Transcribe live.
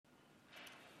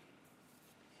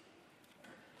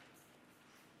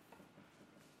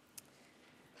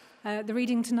The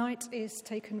reading tonight is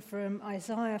taken from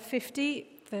Isaiah 50,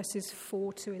 verses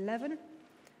 4 to 11,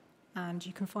 and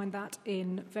you can find that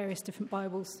in various different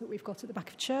Bibles that we've got at the back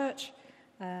of church.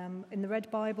 In the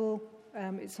Red Bible,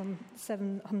 it's on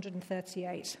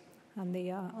 738, and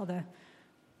the other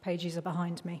pages are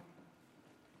behind me.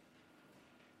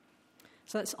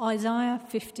 So that's Isaiah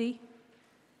 50,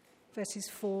 verses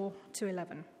 4 to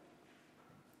 11.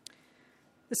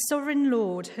 The sovereign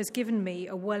Lord has given me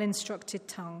a well-instructed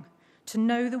tongue to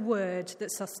know the word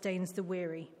that sustains the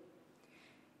weary.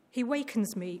 He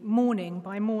wakens me morning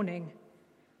by morning.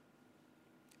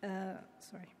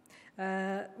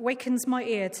 Wakens my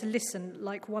ear to listen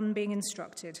like one being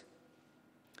instructed.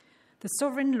 The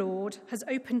sovereign Lord has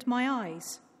opened my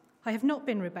eyes. I have not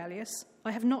been rebellious.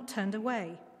 I have not turned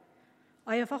away.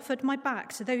 I have offered my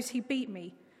back to those who beat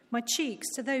me, my cheeks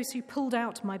to those who pulled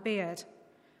out my beard.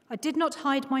 I did not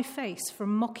hide my face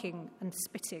from mocking and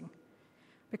spitting.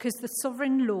 Because the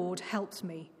sovereign Lord helped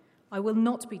me, I will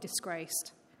not be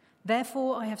disgraced.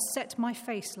 Therefore I have set my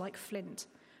face like flint,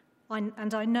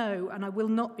 and I know and I will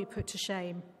not be put to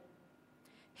shame.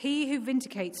 He who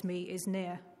vindicates me is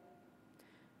near.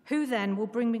 Who then will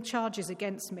bring me charges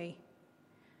against me?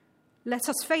 Let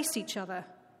us face each other.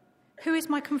 Who is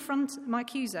my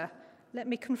accuser? Let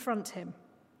me confront him.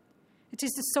 It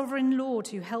is the sovereign Lord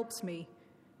who helps me.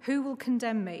 Who will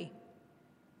condemn me?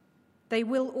 They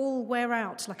will all wear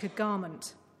out like a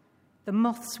garment. The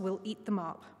moths will eat them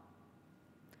up.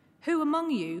 Who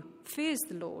among you fears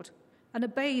the Lord and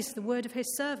obeys the word of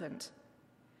his servant?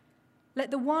 Let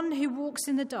the one who walks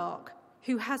in the dark,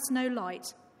 who has no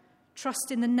light,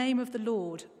 trust in the name of the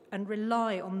Lord and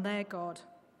rely on their God.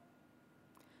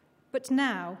 But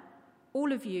now,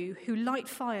 all of you who light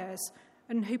fires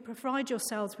and who provide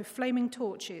yourselves with flaming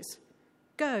torches,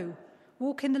 go,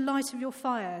 walk in the light of your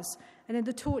fires and in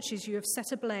the torches you have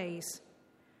set ablaze.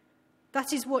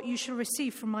 That is what you shall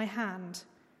receive from my hand.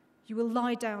 You will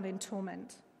lie down in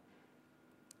torment.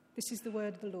 This is the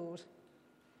word of the Lord.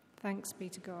 Thanks be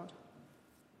to God.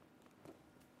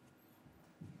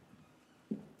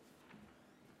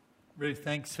 Ruth,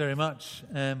 thanks very much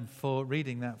for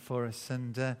reading that for us,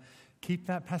 and keep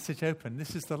that passage open.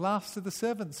 This is the last of the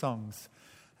servant songs.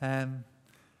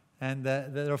 And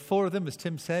there are 4 of them, as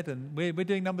Tim said, and we're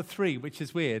doing number 3, which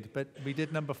is weird, but we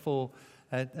did number 4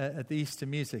 at the Easter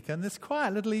music. And this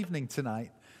quiet little evening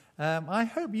tonight, I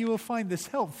hope you will find this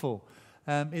helpful.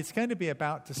 It's going to be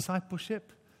about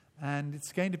discipleship, and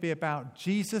it's going to be about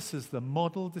Jesus as the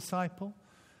model disciple,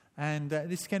 and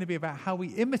this is going to be about how we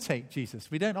imitate Jesus.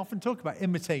 We don't often talk about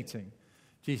imitating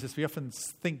Jesus. We often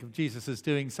think of Jesus as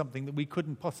doing something that we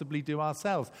couldn't possibly do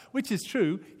ourselves, which is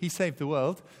true. He saved the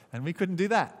world, and we couldn't do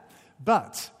that.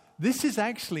 But this is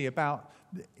actually about,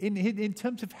 in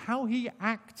terms of how he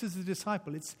acts as a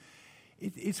disciple,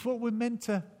 it's what we're meant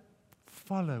to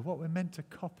follow, what we're meant to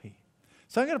copy.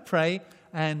 So I'm going to pray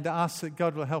and ask that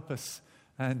God will help us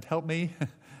and help me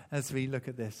as we look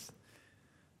at this.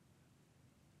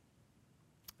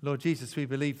 Lord Jesus, we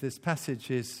believe this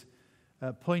passage is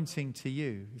pointing to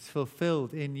you. It's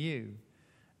fulfilled in you.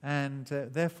 And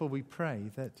therefore we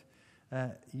pray that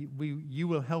you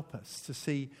will help us to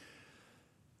see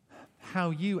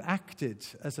how you acted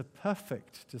as a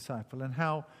perfect disciple and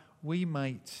how we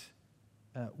might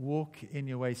walk in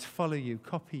your ways, follow you,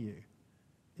 copy you,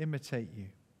 imitate you.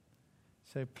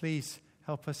 So please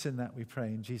help us in that, we pray,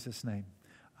 in Jesus' name.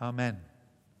 Amen.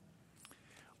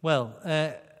 Well,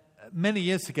 many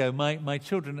years ago, my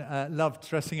children loved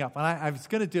dressing up. And I was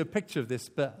going to do a picture of this,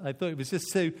 but I thought it was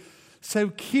just so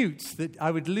cute that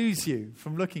I would lose you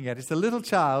from looking at it. It's a little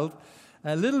child,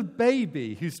 a little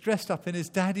baby who's dressed up in his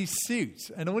daddy's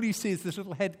suit. And all you see is this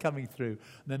little head coming through,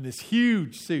 and then this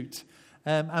huge suit.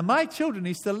 And my children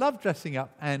used to love dressing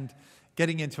up and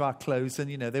getting into our clothes.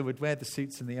 And, they would wear the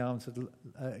suits and the arms would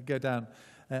go down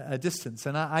a distance.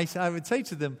 And I would say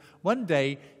to them, one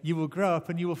day you will grow up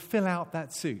and you will fill out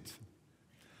that suit.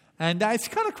 And it's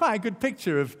kind of quite a good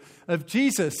picture of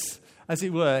Jesus, as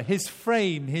it were, his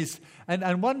frame,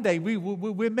 and one day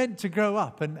we're meant to grow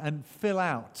up and fill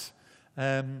out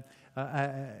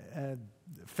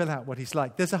what he's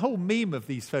like. There's a whole meme of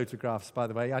these photographs, by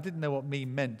the way. I didn't know what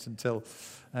meme meant until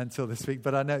this week,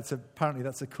 but I know apparently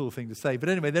that's a cool thing to say. But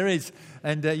anyway, there is,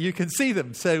 and you can see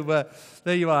them. So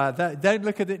there you are. Don't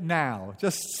look at it now.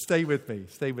 Just stay with me.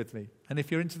 Stay with me. And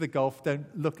if you're into the golf, don't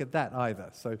look at that either.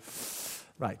 So,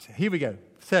 right, here we go.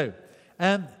 So,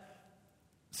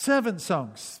 servant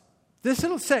songs. This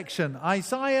little section,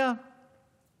 Isaiah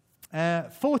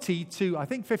 40 to, I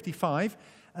think, 55,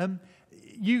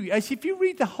 if you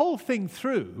read the whole thing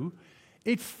through,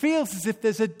 it feels as if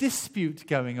there's a dispute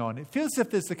going on. It feels as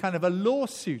if there's a kind of a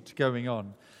lawsuit going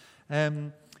on.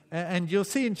 And you'll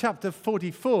see in chapter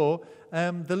 44,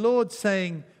 the Lord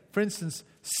saying, for instance,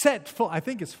 set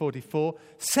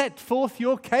forth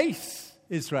your case,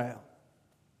 Israel.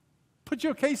 Put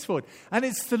your case forward. And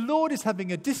it's the Lord is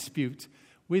having a dispute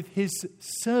with his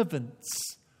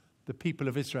servants, the people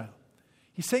of Israel.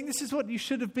 He's saying, this is what you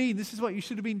should have been. This is what you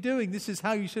should have been doing. This is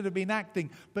how you should have been acting.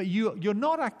 But you're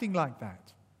not acting like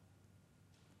that.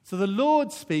 So the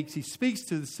Lord speaks. He speaks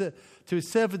to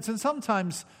his servants. And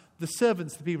sometimes the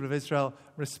servants, the people of Israel,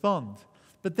 respond.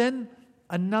 But then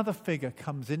another figure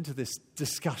comes into this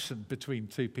discussion between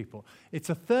two people. It's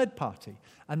a third party.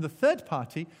 And the third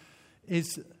party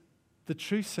is the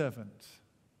true servant.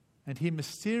 And he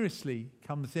mysteriously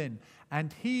comes in.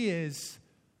 And he is,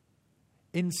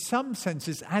 in some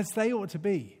senses, as they ought to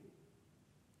be.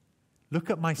 Look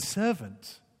at my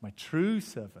servant, my true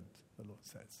servant, the Lord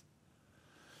says.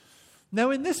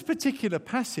 Now, in this particular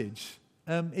passage,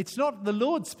 it's not the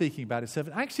Lord speaking about his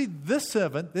servant. Actually, the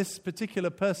servant, this particular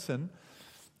person,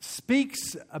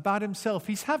 speaks about himself.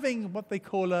 He's having what they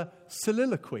call a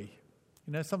soliloquy.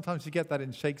 Sometimes you get that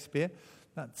in Shakespeare.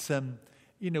 That's,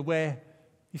 where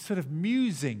he's sort of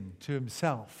musing to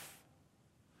himself.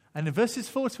 And in verses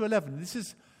 4 to 11, this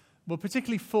is,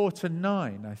 particularly 4 to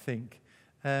 9, I think,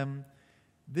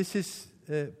 this is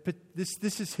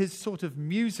his sort of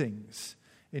musings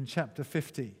in chapter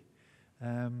 50.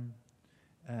 And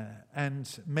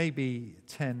maybe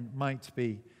 10 might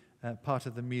be part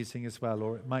of the musing as well,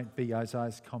 or it might be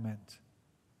Isaiah's comment.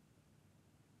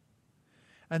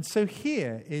 And so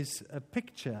here is a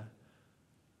picture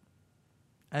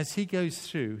as he goes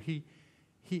through.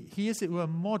 He as it were,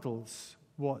 models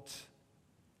what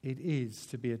it is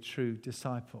to be a true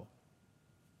disciple.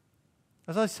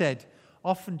 As I said,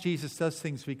 often Jesus does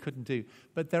things we couldn't do,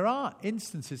 but there are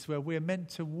instances where we're meant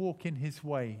to walk in his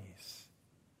ways,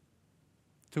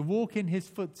 to walk in his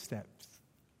footsteps.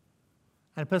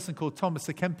 And a person called Thomas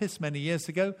à Kempis many years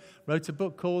ago wrote a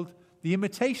book called The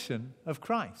Imitation of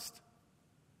Christ.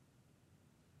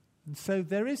 And so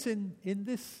there is in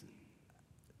this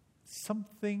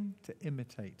something to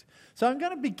imitate. So I'm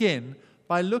going to begin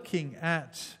by looking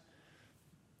at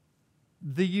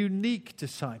the unique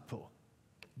disciple.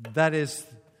 That is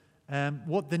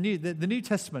what the New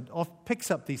Testament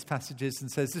picks up these passages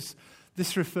and says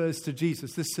this refers to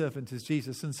Jesus. This servant is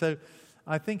Jesus. And so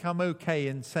I think I'm okay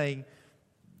in saying,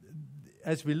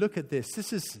 as we look at this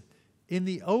is in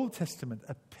the Old Testament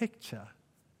a picture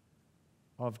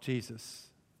of Jesus,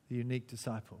 the unique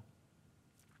disciple.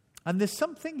 And there's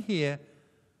something here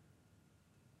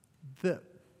that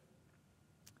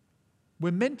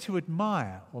we're meant to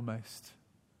admire almost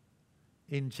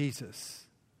in Jesus.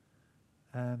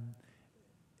 And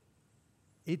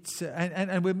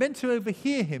we're meant to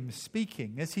overhear him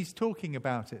speaking as he's talking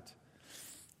about it.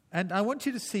 And I want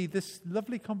you to see this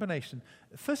lovely combination.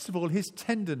 First of all, his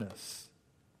tenderness.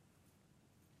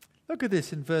 Look at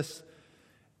this in verse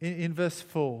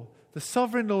 4. The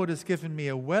sovereign Lord has given me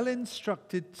a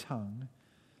well-instructed tongue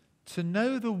to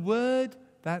know the word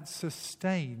that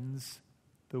sustains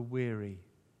the weary.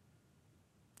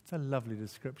 It's a lovely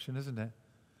description, isn't it?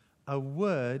 A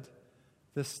word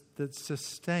that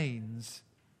sustains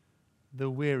the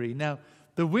weary. Now,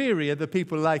 the weary are the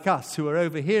people like us who are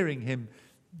overhearing him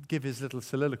give his little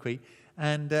soliloquy.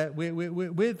 And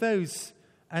we're those,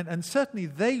 and certainly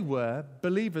they were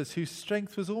believers whose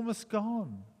strength was almost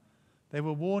gone. They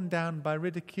were worn down by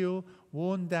ridicule,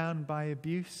 worn down by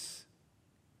abuse.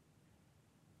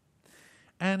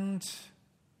 And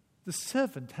the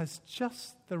servant has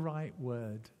just the right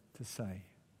word to say.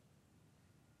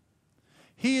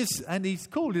 He's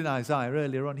called in Isaiah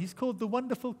earlier on, he's called the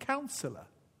Wonderful Counselor.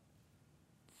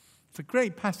 It's a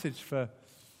great passage for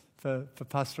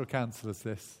pastoral counselors,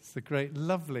 this. It's a great,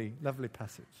 lovely, lovely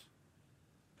passage.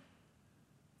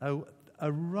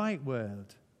 A right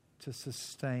word to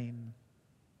sustain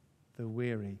the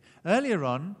weary. Earlier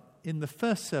on, in the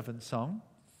first servant song,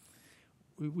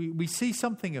 we see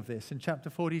something of this in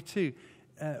chapter 42.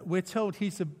 We're told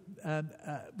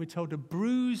a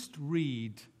bruised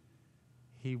reed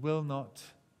he will not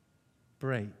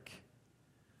break,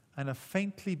 and a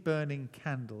faintly burning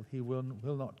candle he will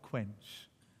not quench.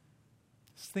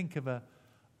 Just think of a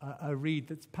reed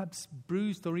that's perhaps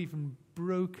bruised or even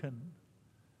broken,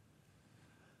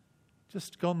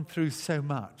 just gone through so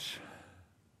much.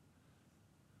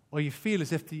 Or you feel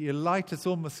as if your light has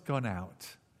almost gone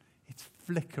out. It's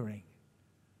flickering.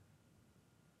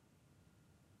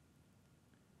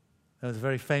 There was a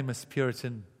very famous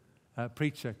Puritan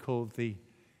preacher called the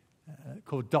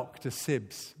called Dr.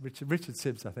 Sibbs, Richard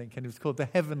Sibbs, I think, and he was called the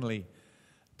Heavenly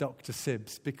Dr.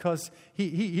 Sibbs because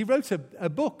he wrote a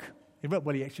book.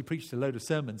 He actually preached a load of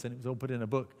sermons, and it was all put in a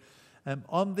book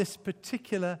on this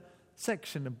particular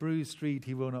section: a bruised reed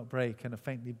he will not break, and a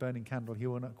faintly burning candle he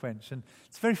will not quench. And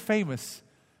it's a very famous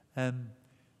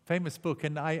book,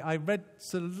 and I read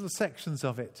sort of little sections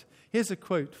of it. Here's a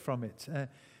quote from it,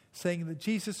 saying that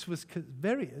Jesus was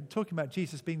talking about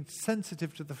Jesus being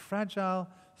sensitive to the fragile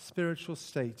spiritual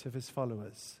state of his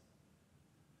followers.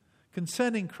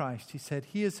 Concerning Christ, he said,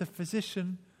 he is a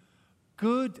physician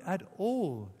good at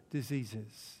all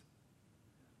diseases,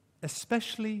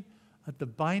 especially at the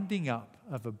binding up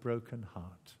of a broken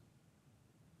heart.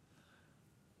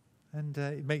 And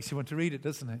it makes you want to read it,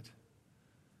 doesn't it?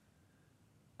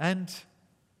 And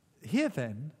here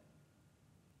then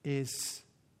is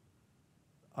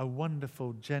a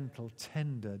wonderful, gentle,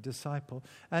 tender disciple.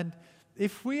 And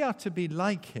if we are to be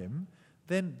like him,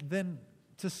 then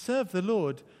to serve the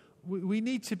Lord, we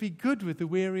need to be good with the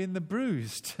weary and the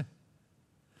bruised.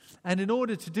 And in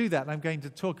order to do that, I'm going to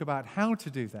talk about how to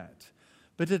do that.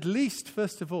 But at least,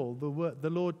 first of all, the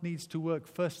Lord needs to work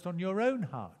first on your own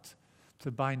heart, to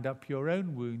bind up your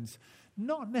own wounds,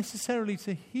 not necessarily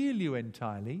to heal you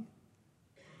entirely,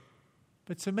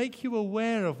 but to make you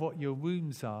aware of what your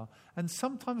wounds are, and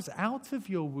sometimes out of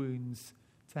your wounds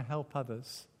to help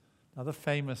others. Another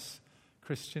famous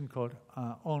Christian called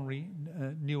Henri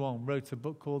Nouwen wrote a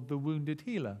book called The Wounded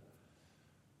Healer.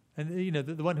 And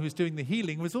the one who was doing the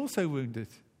healing was also wounded.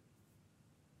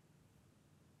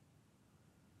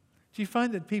 Do you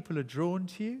find that people are drawn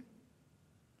to you?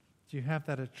 Do you have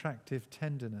that attractive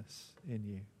tenderness in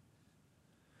you?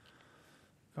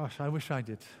 Gosh, I wish I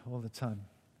did all the time,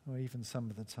 or even some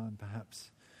of the time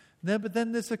perhaps. No, but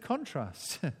then there's a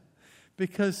contrast,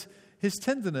 because his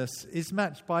tenderness is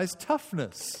matched by his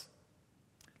toughness.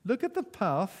 Look at the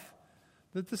path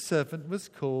that the servant was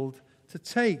called to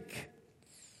take.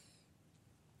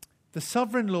 The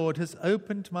sovereign Lord has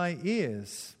opened my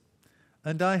ears,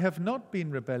 and I have not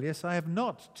been rebellious. I have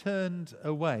not turned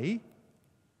away.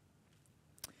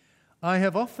 I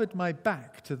have offered my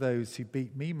back to those who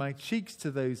beat me, my cheeks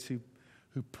to those who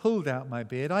pulled out my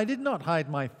beard. I did not hide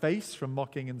my face from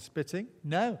mocking and spitting.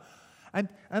 No. And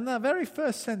that very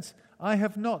first sense, I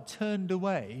have not turned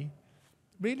away,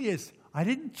 really is, I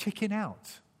didn't chicken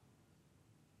out.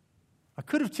 I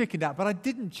could have chickened out, but I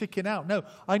didn't chicken out. No,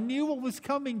 I knew what was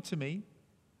coming to me.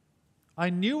 I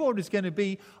knew what it was going to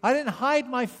be. I didn't hide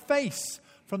my face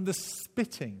from the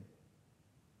spitting.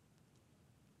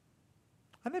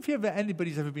 I don't know if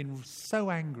anybody's ever been so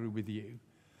angry with you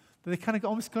that they kind of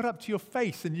almost got up to your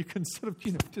face and you can sort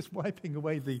of, just wiping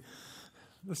away the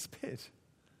spit.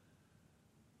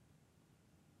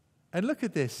 And look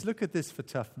at this for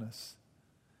toughness.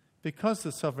 Because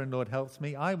the sovereign Lord helps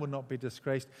me, I will not be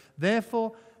disgraced.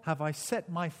 Therefore have I set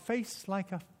my face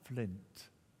like a flint.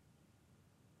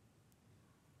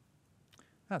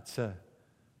 That's a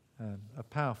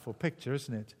powerful picture,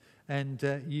 isn't it? And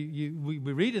we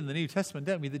read in the New Testament,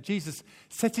 don't we, that Jesus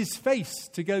set his face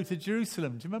to go to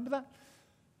Jerusalem. Do you remember that?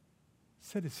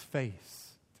 Set his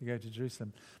face to go to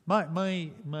Jerusalem. I've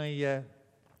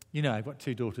got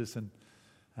two daughters, and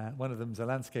one of them's a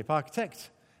landscape architect,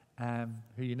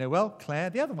 who you know well, Claire.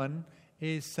 The other one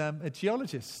is a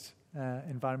geologist,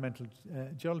 environmental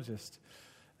geologist,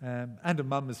 and a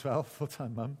mum as well,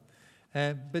 full-time mum.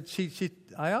 But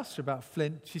I asked her about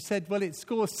flint. She said, well, it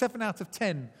scores 7 out of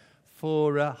 10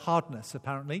 for hardness,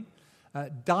 apparently.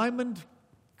 Diamond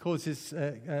scores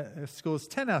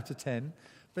 10 out of 10.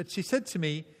 But she said to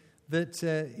me that,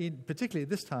 particularly at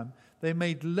this time, they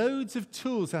made loads of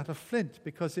tools out of flint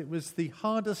because it was the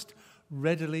hardest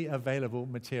readily available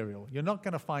material. You're not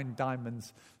going to find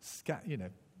diamonds, I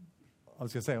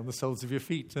was going to say on the soles of your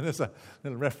feet. And there's a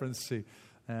little reference to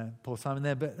Paul Simon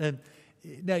there. But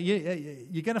no,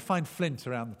 you're going to find flint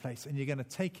around the place, and you're going to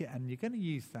take it and you're going to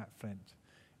use that flint.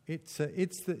 It's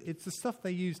the stuff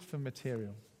they used for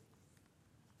material.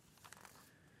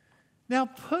 Now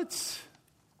put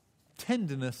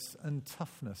tenderness and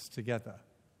toughness together.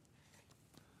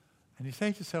 And you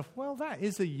say to yourself, well, that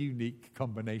is a unique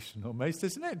combination almost,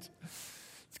 isn't it?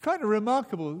 It's quite a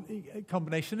remarkable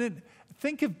combination. And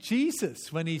think of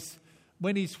Jesus when he's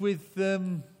with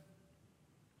the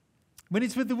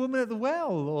woman at the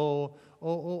well, or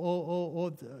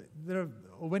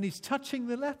when he's touching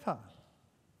the leper.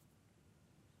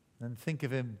 And think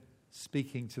of him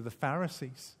speaking to the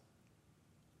Pharisees.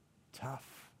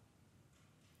 Tough.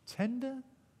 Tender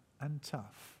and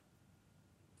tough.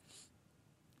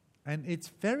 And it's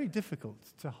very difficult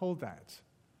to hold that.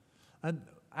 And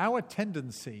our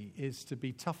tendency is to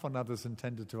be tough on others and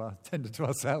tender to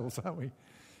ourselves, aren't we?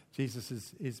 Jesus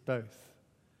is both.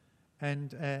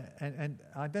 And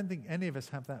I don't think any of us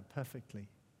have that perfectly.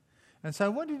 And so I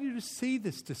wanted you to see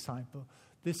this disciple,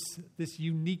 this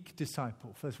unique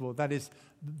disciple, first of all. That is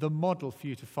the model for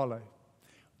you to follow.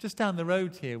 Just down the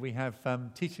road here, we have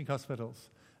teaching hospitals.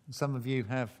 And some of you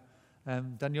have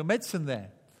done your medicine there.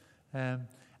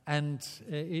 And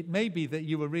it may be that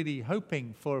you were really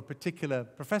hoping for a particular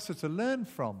professor to learn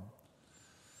from.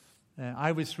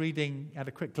 I was reading at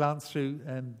a quick glance through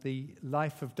the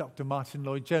life of Dr. Martin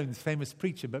Lloyd-Jones, famous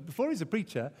preacher. But before he was a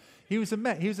preacher, he was a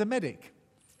medic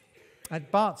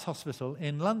at Bart's Hospital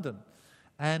in London.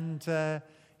 And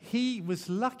he was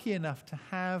lucky enough to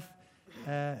have,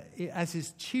 as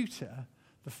his tutor,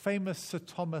 the famous Sir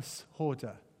Thomas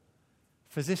Horder,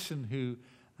 physician who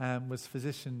was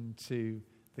physician to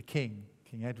the King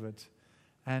Edward.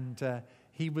 And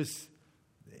he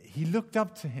looked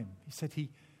up to him. He said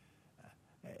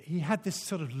he had this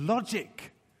sort of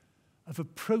logic of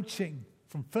approaching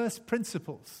from first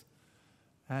principles.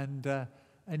 And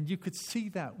you could see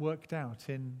that worked out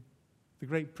in the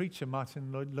great preacher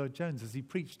Martin Lloyd-Jones. As he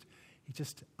preached, he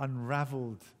just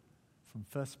unraveled from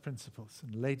first principles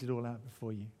and laid it all out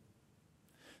before you.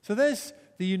 So there's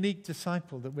the unique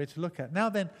disciple that we're to look at. Now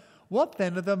then, what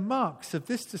then are the marks of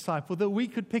this disciple that we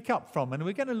could pick up from? And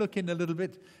we're going to look in a little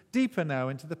bit deeper now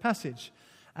into the passage.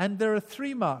 And there are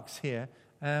 3 marks here.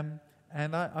 And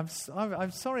I'm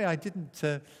sorry I didn't.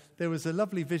 There was a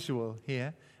lovely visual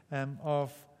here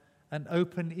of an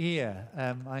open ear.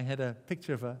 I had a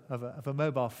picture of a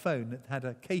mobile phone that had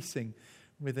a casing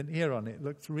with an ear on it. It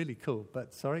looked really cool.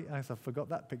 But sorry, I forgot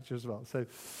that picture as well. So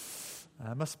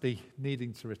I must be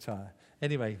needing to retire.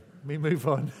 Anyway, we move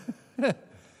on.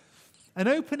 An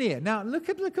open ear. Now look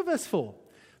at verse 4.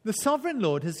 The sovereign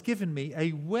Lord has given me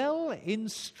a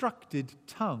well-instructed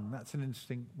tongue. That's an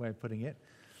interesting way of putting it.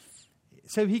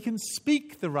 So he can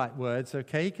speak the right words,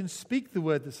 okay? He can speak the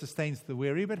word that sustains the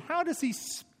weary. But how does he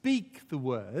speak the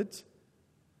word?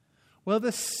 Well,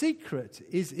 the secret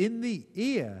is in the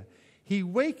ear. He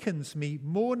wakens me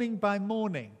morning by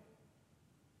morning.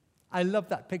 I love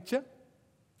that picture.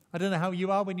 I don't know how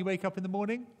you are when you wake up in the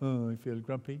morning. Oh, I feel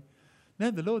grumpy.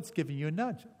 No, the Lord's giving you a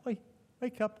nudge. Oi,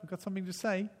 wake up, I've got something to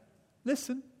say.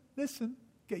 Listen,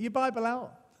 get your Bible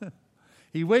out.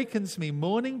 He wakens me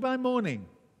morning by morning.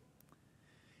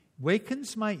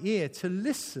 Wakens my ear to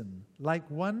listen like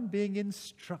one being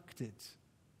instructed.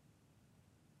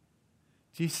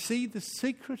 Do you see the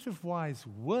secret of wise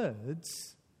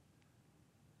words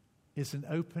is an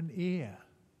open ear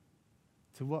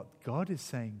to what God is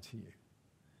saying to you,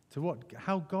 to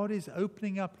how God is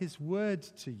opening up his word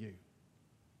to you.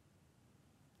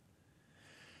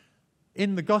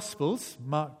 In the Gospels,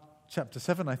 Mark chapter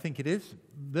 7, I think it is,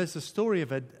 there's a story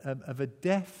of a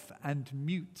deaf and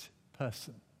mute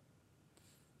person.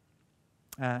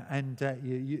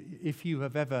 If you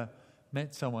have ever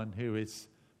met someone who is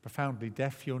profoundly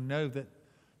deaf, you'll know that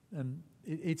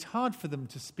it's hard for them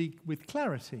to speak with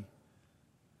clarity.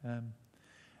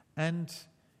 And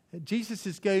Jesus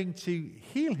is going to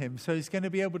heal him, so he's going to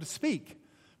be able to speak.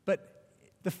 But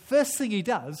the first thing he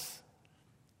does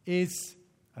is,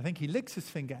 I think he licks his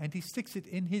finger and he sticks it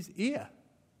in his ear.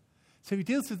 So he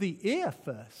deals with the ear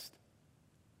first.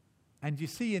 And you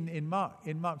see in Mark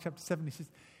chapter 7, he says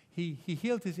he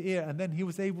healed his ear and then he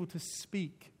was able to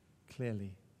speak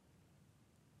clearly.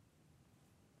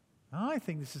 I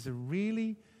think this is a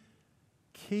really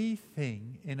key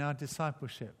thing in our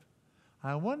discipleship.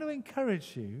 I want to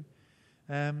encourage you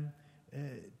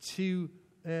to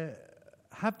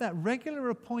have that regular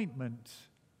appointment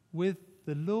with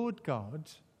the Lord God,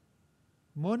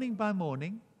 morning by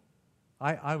morning.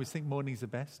 I always think mornings are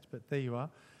best, but there you are.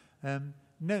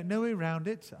 No way around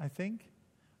it, I think.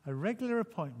 A regular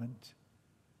appointment.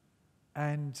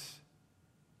 And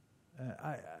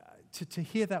to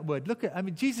hear that word. Look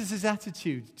at, Jesus'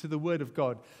 attitude to the word of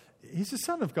God. He's the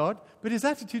Son of God, but his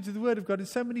attitude to the word of God in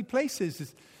so many places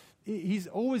is he's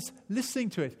always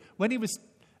listening to it. When he was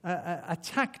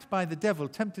attacked by the devil,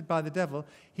 tempted by the devil,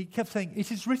 he kept saying,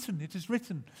 "It is written, it is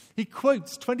written." He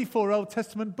quotes 24 Old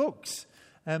Testament books.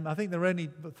 I think there are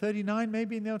only 39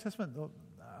 maybe in the Old Testament.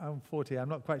 I'm 40, I'm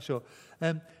not quite sure.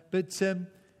 But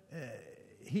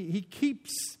he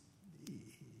keeps,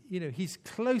 he's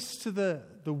close to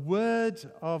the word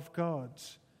of God.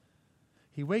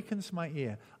 He wakens my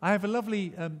ear. I have a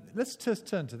lovely, let's just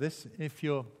turn to this if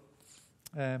you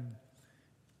can,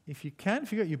 if you've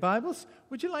got your Bibles.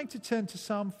 Would you like to turn to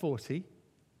Psalm 40?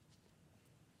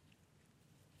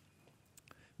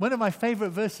 One of my favorite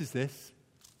verses, this.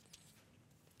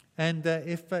 And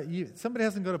if somebody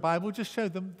hasn't got a Bible, just show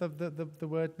them the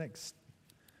word next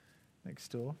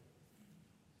door.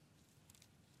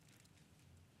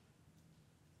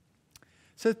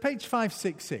 So page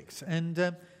 566,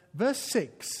 and verse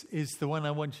 6 is the one I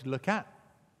want you to look at.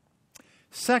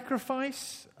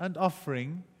 Sacrifice and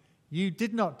offering you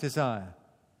did not desire,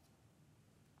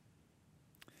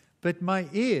 but my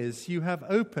ears you have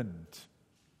opened.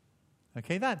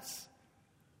 Okay, that's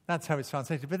how it's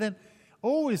translated. But then,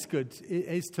 always good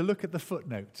is to look at the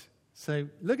footnote. So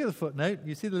look at the footnote.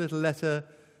 You see the little letter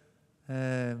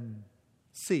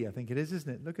C, I think it is,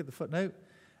 isn't it? Look at the footnote.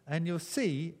 And you'll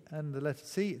see, and the letter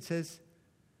C, it says,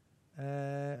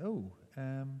 that's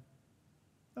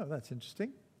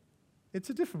interesting.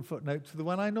 It's a different footnote to the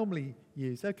one I normally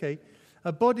use. Okay,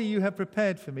 a body you have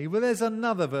prepared for me. Well, there's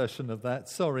another version of that.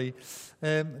 Sorry.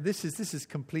 This is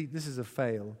complete. This is a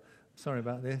fail. Sorry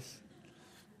about this.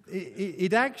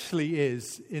 It actually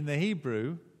is, in the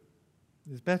Hebrew,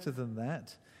 it's better than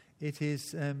that. It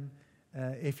is,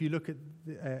 if you look at,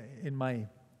 in my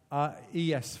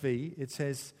ESV, it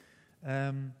says,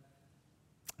 an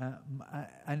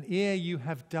ear you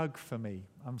have dug for me.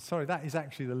 I'm sorry, that is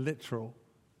actually the literal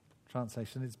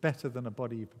translation. It's better than a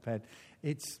body you prepared.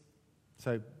 You're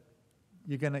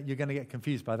going to get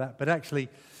confused by that. But actually,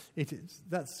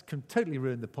 that's totally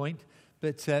ruined the point.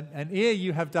 But an ear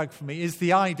you have dug for me is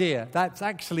the idea. That's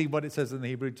actually what it says in the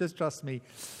Hebrew. Just trust me.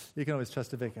 You can always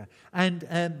trust a vicar. And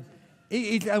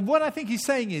what I think he's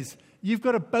saying is, you've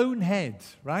got a bone head,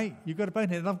 right? You've got a bone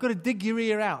head, and I've got to dig your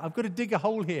ear out. I've got to dig a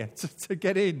hole here to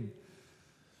get in.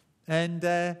 And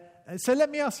so let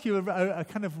me ask you a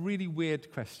kind of really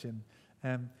weird question.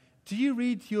 Do you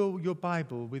read your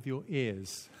Bible with your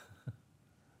ears?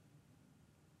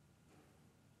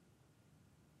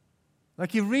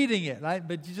 Like you're reading it, right?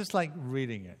 But you're just like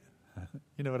reading it.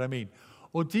 You know what I mean?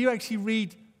 Or do you actually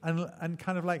read and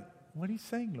kind of like, what are you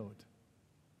saying, Lord?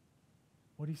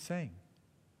 What are you saying?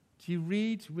 Do you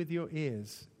read with your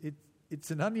ears?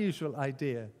 It's an unusual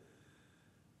idea.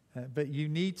 But you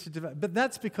need to develop. But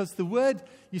that's because the word,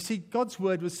 you see, God's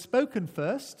word was spoken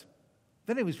first,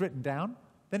 then it was written down,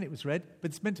 then it was read,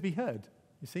 but it's meant to be heard.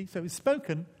 You see? So it was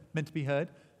spoken, meant to be heard.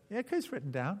 Yeah, okay, it's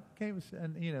written down. Okay, it was,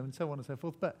 and so on and so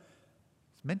forth. But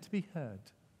it's meant to be heard.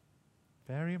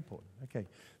 Very important. Okay,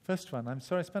 first one. I'm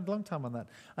sorry, I spent a long time on that.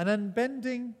 An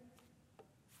unbending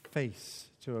face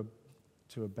to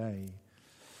obey.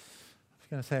 I was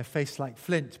going to say a face like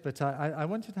flint, but I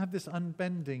wanted to have this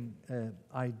unbending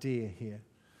idea here.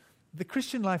 The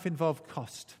Christian life involves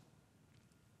cost.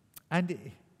 And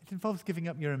it involves giving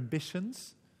up your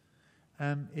ambitions.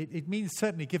 It means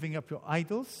certainly giving up your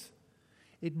idols.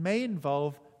 It may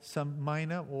involve some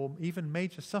minor or even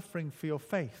major suffering for your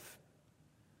faith.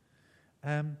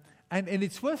 And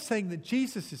it's worth saying that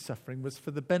Jesus' suffering was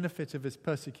for the benefit of his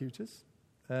persecutors.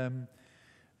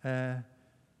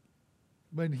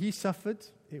 When he suffered,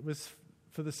 it was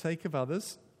for the sake of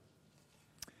others.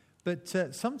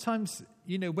 But sometimes,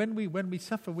 when we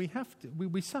suffer,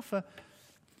 we suffer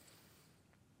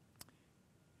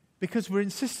because we're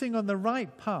insisting on the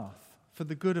right path for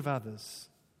the good of others.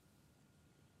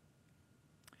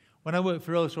 When I worked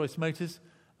for Rolls-Royce Motors,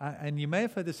 and you may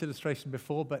have heard this illustration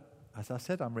before, but as I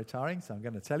said, I'm retiring, so I'm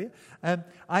going to tell you.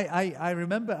 I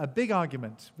remember a big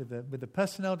argument with the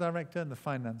personnel director and the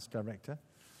finance director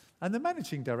and the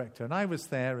managing director. And I was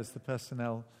there as the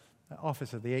personnel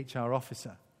officer, the HR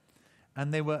officer.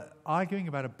 And they were arguing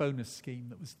about a bonus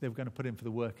scheme they were going to put in for the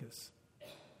workers.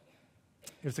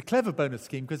 It was a clever bonus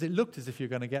scheme because it looked as if you're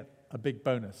going to get a big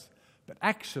bonus. But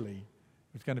actually,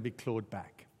 it was going to be clawed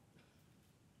back.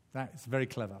 That's very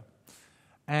clever.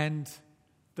 And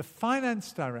the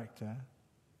finance director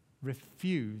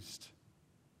refused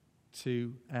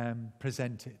to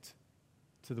present it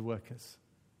to the workers.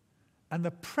 And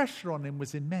the pressure on him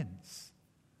was immense.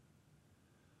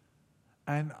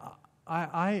 And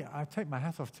I take my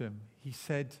hat off to him. He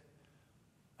said,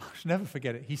 I should never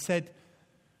forget it. He said,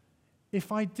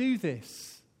 if I do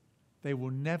this, they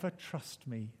will never trust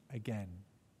me again.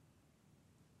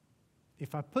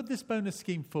 If I put this bonus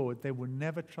scheme forward, they will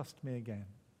never trust me again.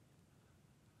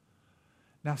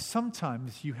 Now,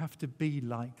 sometimes you have to be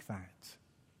like that.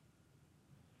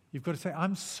 You've got to say,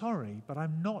 I'm sorry, but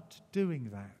I'm not doing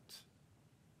that.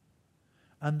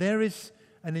 And there is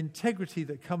an integrity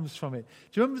that comes from it.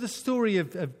 Do you remember the story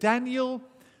of Daniel?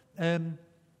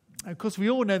 Of course, we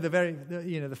all know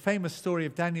the famous story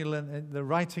of Daniel and the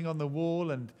writing on the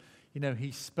wall, and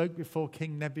he spoke before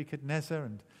King Nebuchadnezzar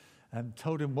and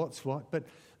told him what's what. But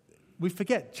we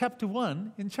forget chapter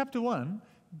 1. In chapter 1,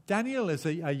 Daniel is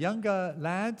a younger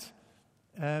lad.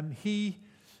 There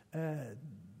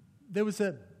was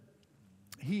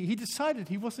he decided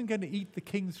he wasn't going to eat the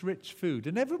king's rich food.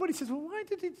 And everybody says, well, why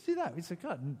did he do that? He said,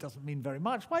 God, it doesn't mean very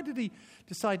much. Why did he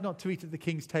decide not to eat at the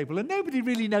king's table? And nobody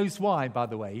really knows why, by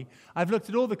the way. I've looked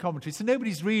at all the commentaries, so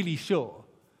nobody's really sure.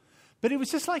 But it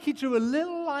was just like he drew a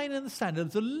little line in the sand. There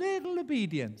was a little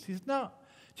obedience. He said, no,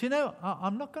 do you know,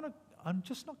 I'm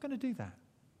just not going to do that.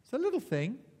 It's a little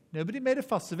thing. Nobody made a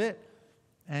fuss of it.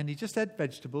 And he just ate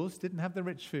vegetables, didn't have the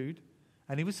rich food,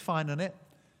 and he was fine on it.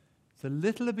 It's a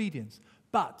little obedience.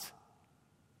 But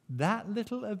that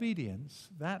little obedience,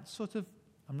 that sort of,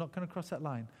 I'm not going to cross that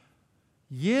line.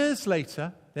 Years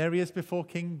later, there he is before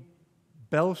King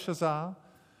Belshazzar,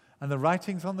 and the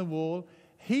writing's on the wall.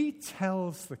 He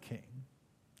tells the king,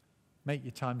 make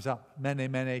your times up. Mene,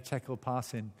 mene, tekel,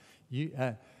 parsin.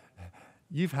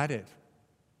 You've had it.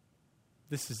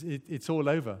 It's all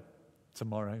over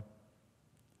tomorrow.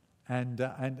 And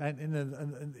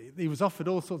he was offered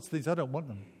all sorts of things. I don't want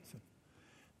them.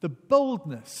 The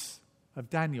boldness of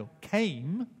Daniel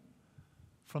came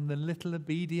from the little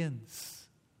obedience.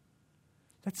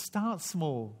 Let's start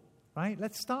small, right?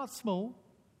 Let's start small.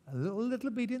 A little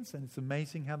obedience, and it's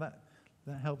amazing how that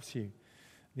helps you.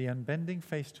 The unbending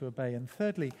face to obey. And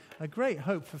thirdly, a great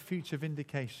hope for future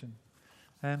vindication.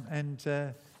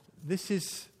 This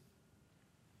is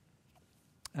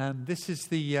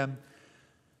the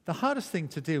hardest thing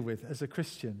to deal with as a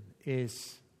Christian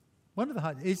is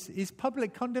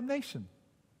public condemnation.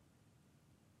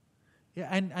 Yeah,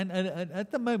 and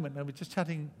at the moment, I was just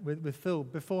chatting with Phil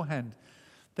beforehand.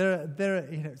 There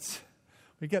are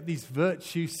we get these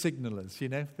virtue signalers,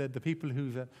 the people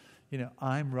who,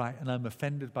 I'm right and I'm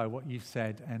offended by what you've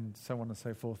said, and so on and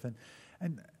so forth,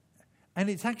 and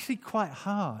it's actually quite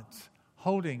hard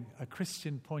holding a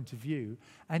Christian point of view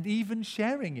and even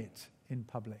sharing it in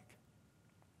public.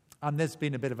 And there's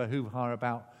been a bit of a hoo-ha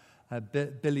about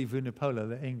Billy Vunipola,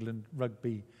 the England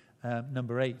rugby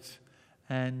number 8.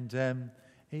 And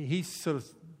he's sort of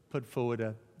put forward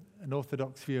an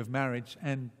orthodox view of marriage,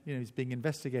 and he's being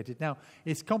investigated. Now,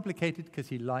 it's complicated because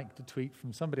he liked a tweet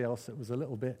from somebody else that was a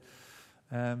little bit,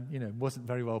 wasn't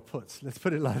very well put. Let's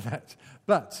put it like that.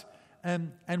 But,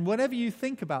 and whatever you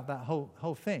think about that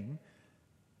whole thing,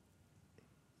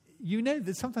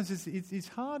 that sometimes it's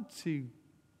hard to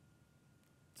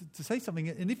say something.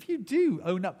 And if you do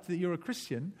own up that you're a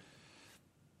Christian,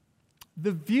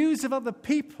 the views of other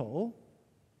people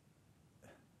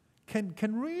can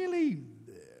really,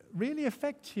 really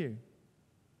affect you.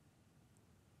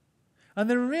 And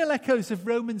there are real echoes of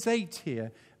Romans 8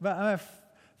 here, a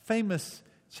famous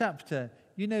chapter,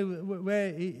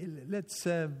 where,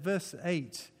 verse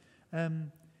 8.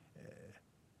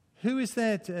 Who is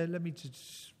there to,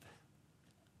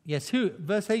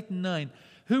 verse 8 and 9.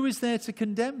 Who is there to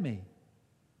condemn me?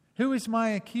 Who is my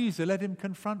accuser? Let him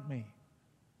confront me.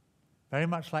 Very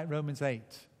much like Romans 8.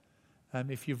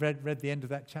 If you've read the end of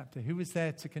that chapter, who is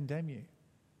there to condemn you?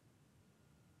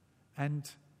 And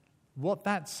what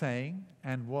that's saying,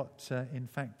 and what in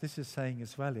fact this is saying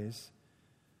as well, is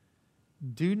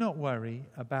do not worry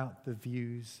about the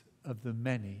views of the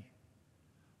many.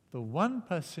 The one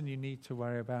person you need to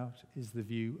worry about is the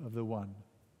view of the one.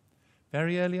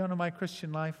 Very early on in my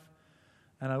Christian life,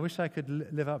 and I wish I could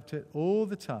live up to it all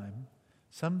the time,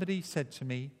 somebody said to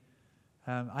me,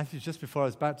 I think just before I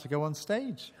was about to go on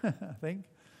stage, I think,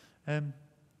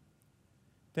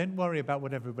 don't worry about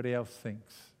what everybody else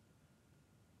thinks.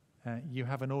 You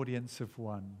have an audience of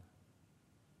one.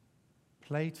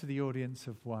 Play to the audience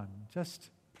of one. Just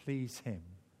please him.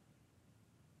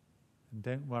 And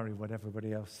don't worry what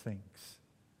everybody else thinks.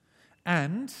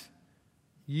 And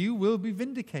you will be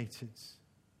vindicated.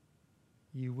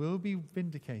 You will be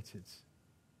vindicated.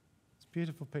 It's a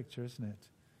beautiful picture, isn't it?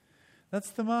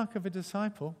 That's the mark of a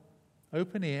disciple.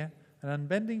 Open ear, an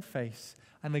unbending face,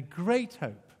 and a great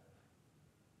hope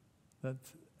that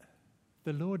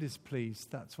the Lord is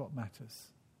pleased. That's what matters.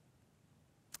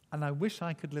 And I wish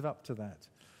I could live up to that.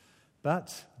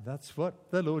 But that's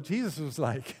what the Lord Jesus was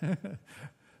like.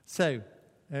 So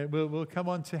we'll come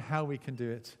on to how we can do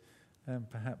it,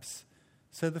 perhaps.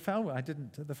 So the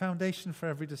foundation for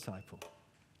every disciple.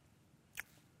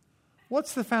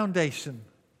 What's the foundation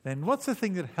then? What's the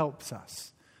thing that helps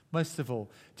us most of all?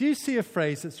 Do you see a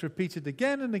phrase that's repeated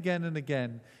again and again and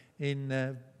again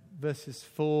in verses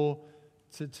 4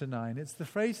 to 9? It's the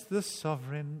phrase, the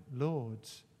sovereign Lord.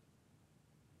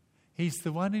 He's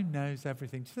the one who knows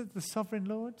everything. Do you think the sovereign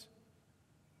Lord?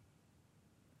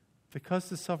 Because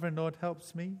the sovereign Lord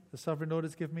helps me, the sovereign Lord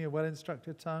has given me a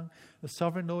well-instructed tongue, the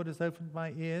sovereign Lord has opened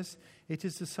my ears. It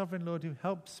is the sovereign Lord who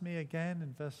helps me again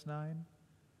in verse 9.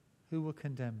 Who will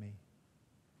condemn me?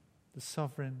 The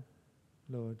sovereign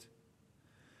Lord.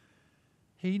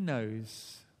 He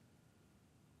knows,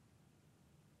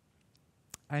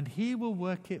 and he will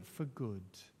work it for good.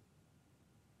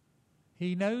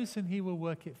 He knows and he will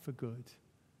work it for good.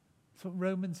 That's what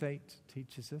Romans 8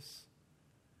 teaches us.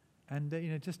 And,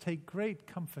 just take great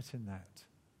comfort in that.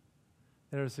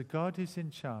 There is a God who's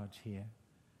in charge here.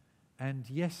 And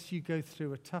yes, you go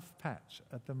through a tough patch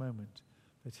at the moment,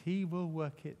 but he will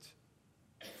work it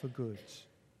for good.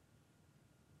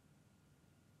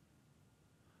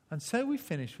 And so we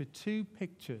finish with two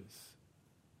pictures.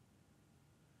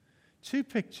 Two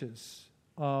pictures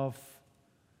of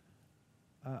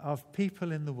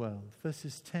people in the world,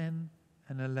 verses 10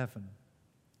 and 11.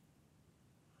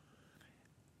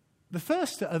 The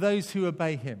first are those who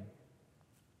obey him.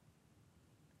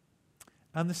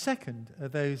 And the second are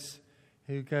those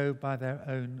who go by their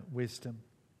own wisdom.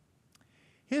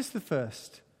 Here's the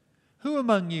first. Who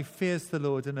among you fears the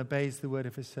Lord and obeys the word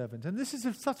of his servant? And this is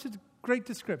such a great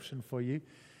description for you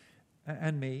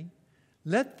and me.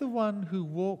 Let the one who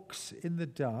walks in the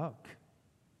dark,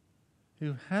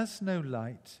 who has no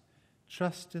light,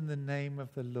 trust in the name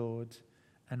of the Lord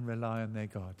and rely on their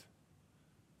God.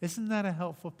 Isn't that a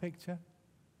helpful picture?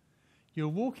 You're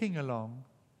walking along,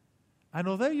 and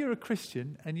although you're a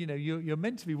Christian and you're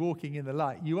meant to be walking in the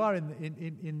light, you are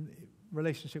in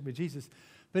relationship with Jesus,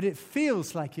 but it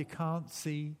feels like you can't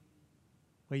see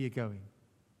where you're going.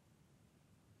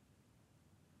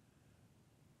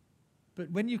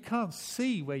 But when you can't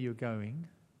see where you're going,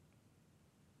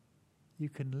 you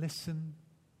can listen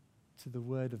to the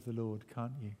word of the Lord,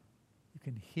 can't you? You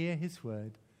can hear his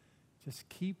word. Just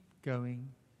keep going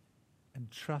and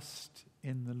trust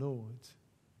in the Lord.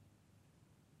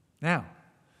 Now,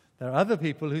 there are other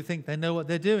people who think they know what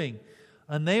they're doing,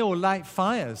 and they all light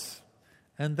fires,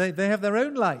 and they have their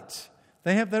own light.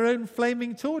 They have their own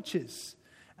flaming torches.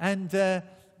 And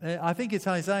I think it's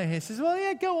Isaiah here says, well,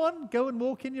 yeah, go on, go and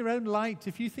walk in your own light.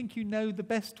 If you think you know the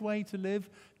best way to live,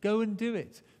 go and do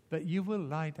it. But you will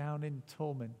lie down in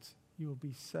torment. You will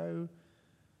be so,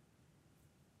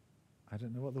 I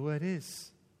don't know what the word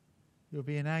is. You'll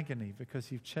be in agony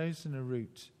because you've chosen a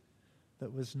route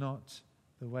that was not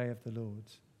the way of the Lord.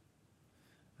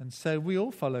 And so we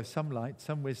all follow some light,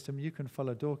 some wisdom. You can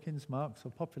follow Dawkins, Marx,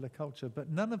 or popular culture, but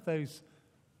none of those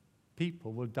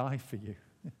people will die for you.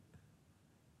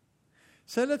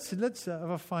 So let's have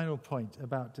a final point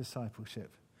about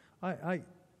discipleship. I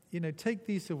take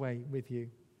these away with you.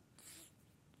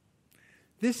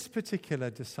 This particular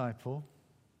disciple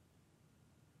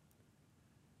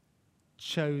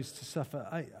chose to suffer.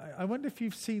 I wonder if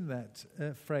you've seen that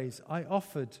phrase, I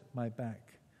offered my back,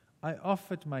 I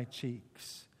offered my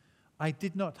cheeks, I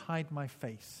did not hide my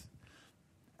face.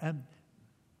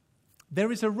 There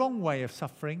is a wrong way of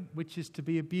suffering, which is to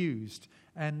be abused,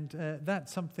 and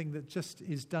that's something that just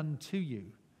is done to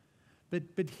you.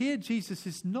 But here Jesus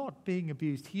is not being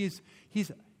abused. He's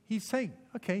saying,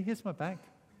 okay, here's my back.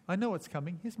 I know what's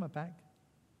coming. Here's my back.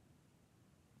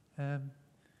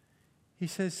 He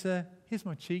says, here's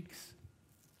my cheeks.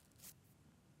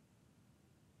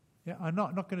 Yeah, I'm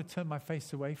not going to turn my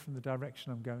face away from the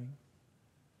direction I'm going.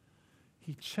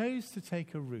 He chose to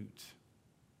take a route,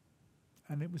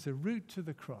 and it was a route to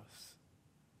the cross.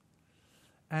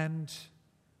 And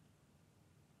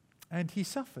he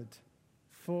suffered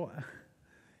for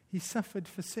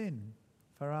sin,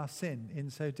 for our sin in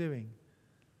so doing.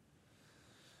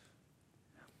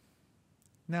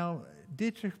 Now,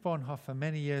 Dietrich Bonhoeffer,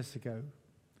 many years ago,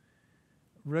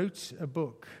 wrote a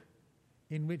book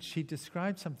in which he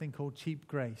described something called cheap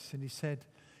grace. And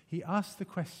he asked the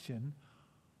question,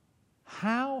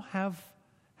 how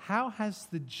has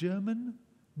the German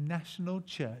National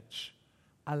Church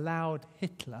allowed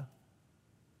Hitler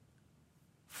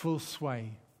full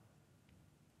sway?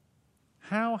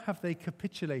 How have they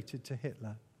capitulated to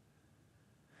Hitler?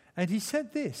 And he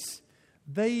said this,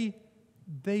 they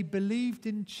believed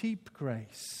in cheap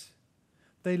grace.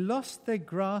 They lost their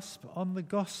grasp on the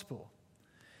gospel.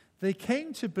 They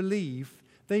came to believe,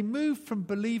 they moved from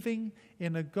believing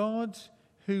in a God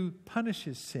who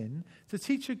punishes sin to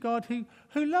teach a God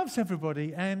who loves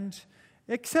everybody and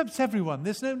accepts everyone.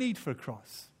 There's no need for a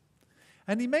cross.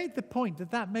 And he made the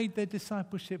point that made their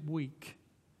discipleship weak.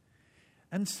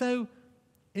 And so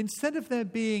instead of there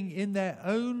being in their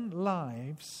own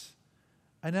lives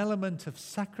an element of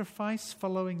sacrifice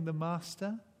following the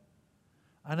Master,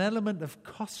 an element of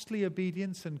costly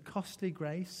obedience and costly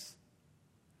grace,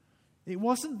 it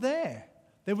wasn't there.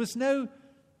 There was no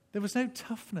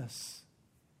toughness.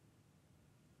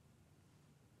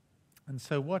 And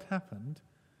so what happened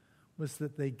was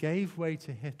that they gave way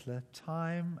to Hitler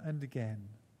time and again.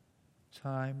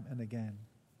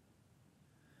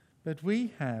 But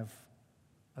we have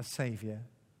a Saviour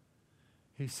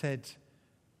who said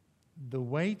the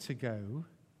way to go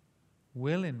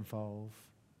will involve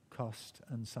cost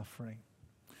and suffering.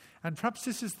 And perhaps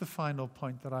this is the final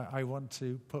point that I want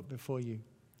to put before you.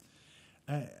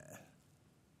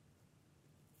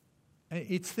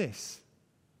 It's this.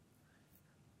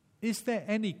 Is there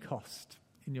any cost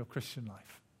in your Christian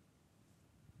life?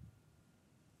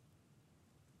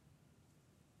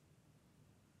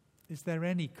 Is there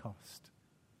any cost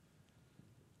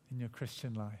in your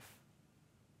Christian life?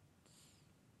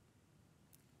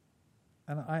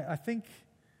 And I think,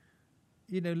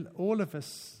 all of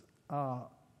us are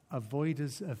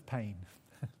avoiders of pain.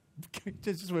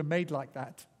 Just as we're made like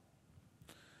that.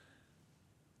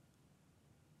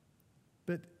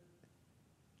 But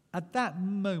at that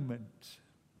moment,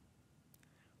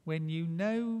 when you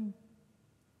know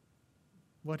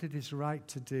what it is right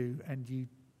to do and you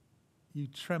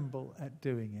tremble at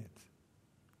doing it,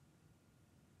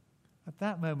 at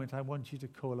that moment I want you to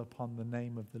call upon the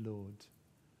name of the Lord.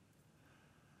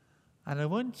 And I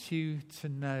want you to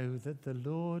know that the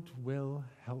Lord will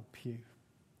help you.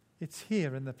 It's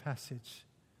here in the passage.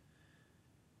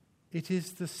 It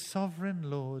is the sovereign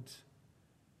Lord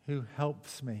who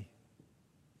helps me.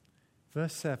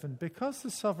 Verse 7, because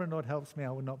the sovereign Lord helps me, I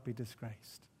will not be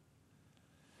disgraced.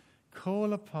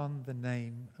 Call upon the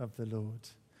name of the Lord.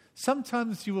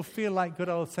 Sometimes you will feel like good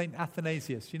old St.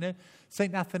 Athanasius,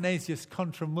 St. Athanasius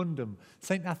contra mundum,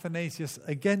 St. Athanasius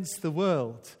against the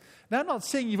world. Now, I'm not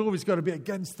saying you've always got to be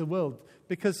against the world,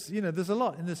 because, there's a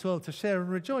lot in this world to share and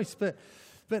rejoice, but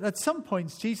at some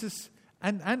points, Jesus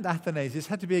and Athanasius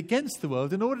had to be against the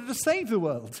world in order to save the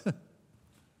world.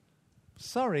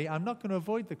 Sorry, I'm not going to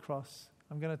avoid the cross.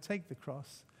 I'm going to take the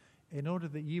cross in order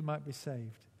that you might be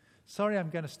saved. Sorry, I'm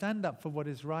going to stand up for what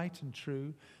is right and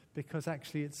true, because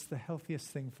actually it's the healthiest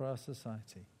thing for our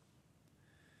society.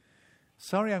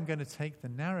 Sorry, I'm going to take the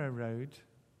narrow road,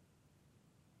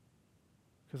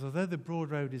 because although the broad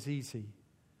road is easy,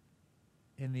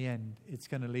 in the end, it's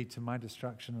going to lead to my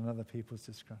destruction and other people's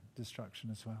destruction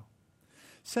as well.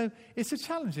 So it's a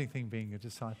challenging thing being a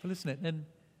disciple, isn't it? And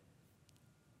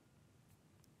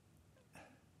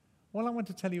all I want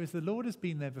to tell you is the Lord has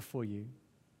been there before you,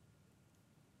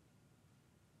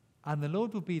 and the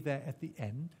Lord will be there at the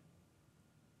end.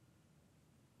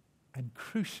 And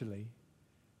crucially,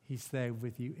 he's there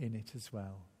with you in it as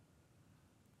well.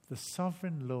 The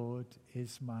sovereign Lord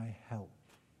is my help.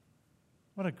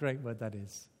 What a great word that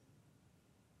is.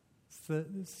 It's the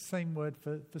same word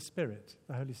for Spirit,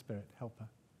 the Holy Spirit, helper.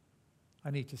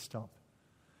 I need to stop.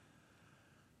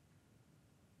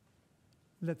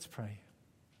 Let's pray.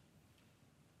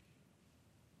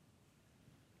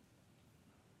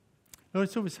 Lord,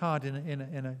 it's always hard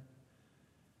in a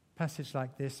passage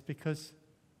like this, because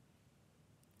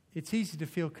it's easy to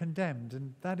feel condemned,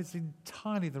 and that is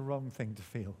entirely the wrong thing to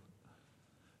feel.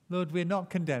 Lord, we're not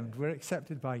condemned. We're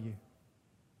accepted by you.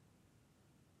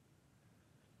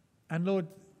 And Lord,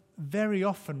 very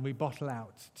often we bottle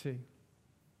out too.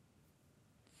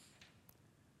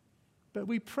 But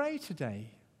we pray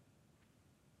today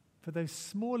for those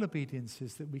small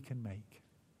obediences that we can make.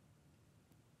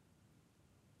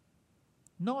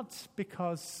 Not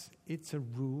because it's a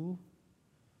rule,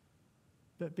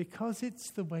 but because it's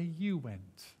the way you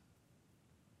went.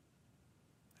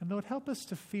 And Lord, help us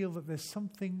to feel that there's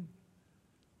something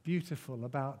beautiful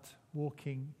about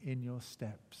walking in your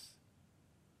steps.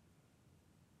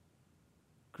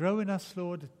 Grow in us,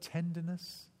 Lord,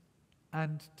 tenderness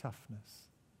and toughness.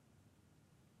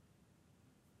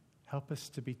 Help us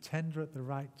to be tender at the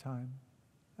right time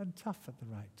and tough at the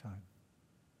right time.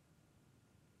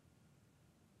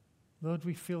 Lord,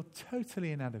 we feel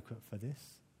totally inadequate for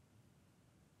this.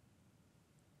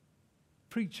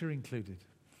 Preacher included.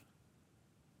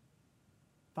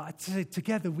 But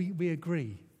together we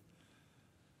agree.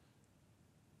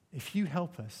 If you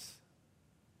help us,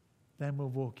 then we'll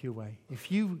walk your way.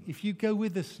 If you go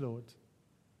with us, Lord,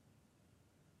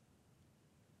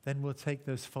 then we'll take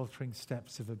those faltering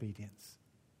steps of obedience.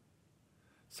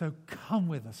 So come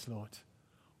with us, Lord.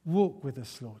 Walk with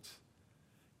us, Lord.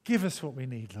 Give us what we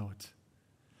need, Lord.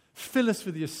 Fill us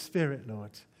with your Spirit,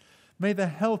 Lord. May the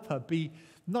helper be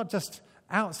not just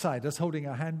outside us holding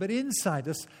our hand, but inside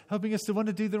us, helping us to want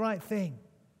to do the right thing.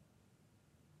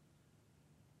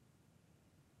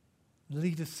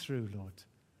 Lead us through, Lord,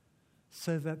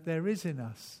 so that there is in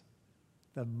us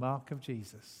the mark of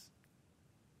Jesus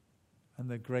and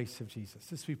the grace of Jesus.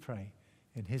 This we pray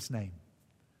in his name.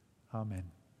 Amen.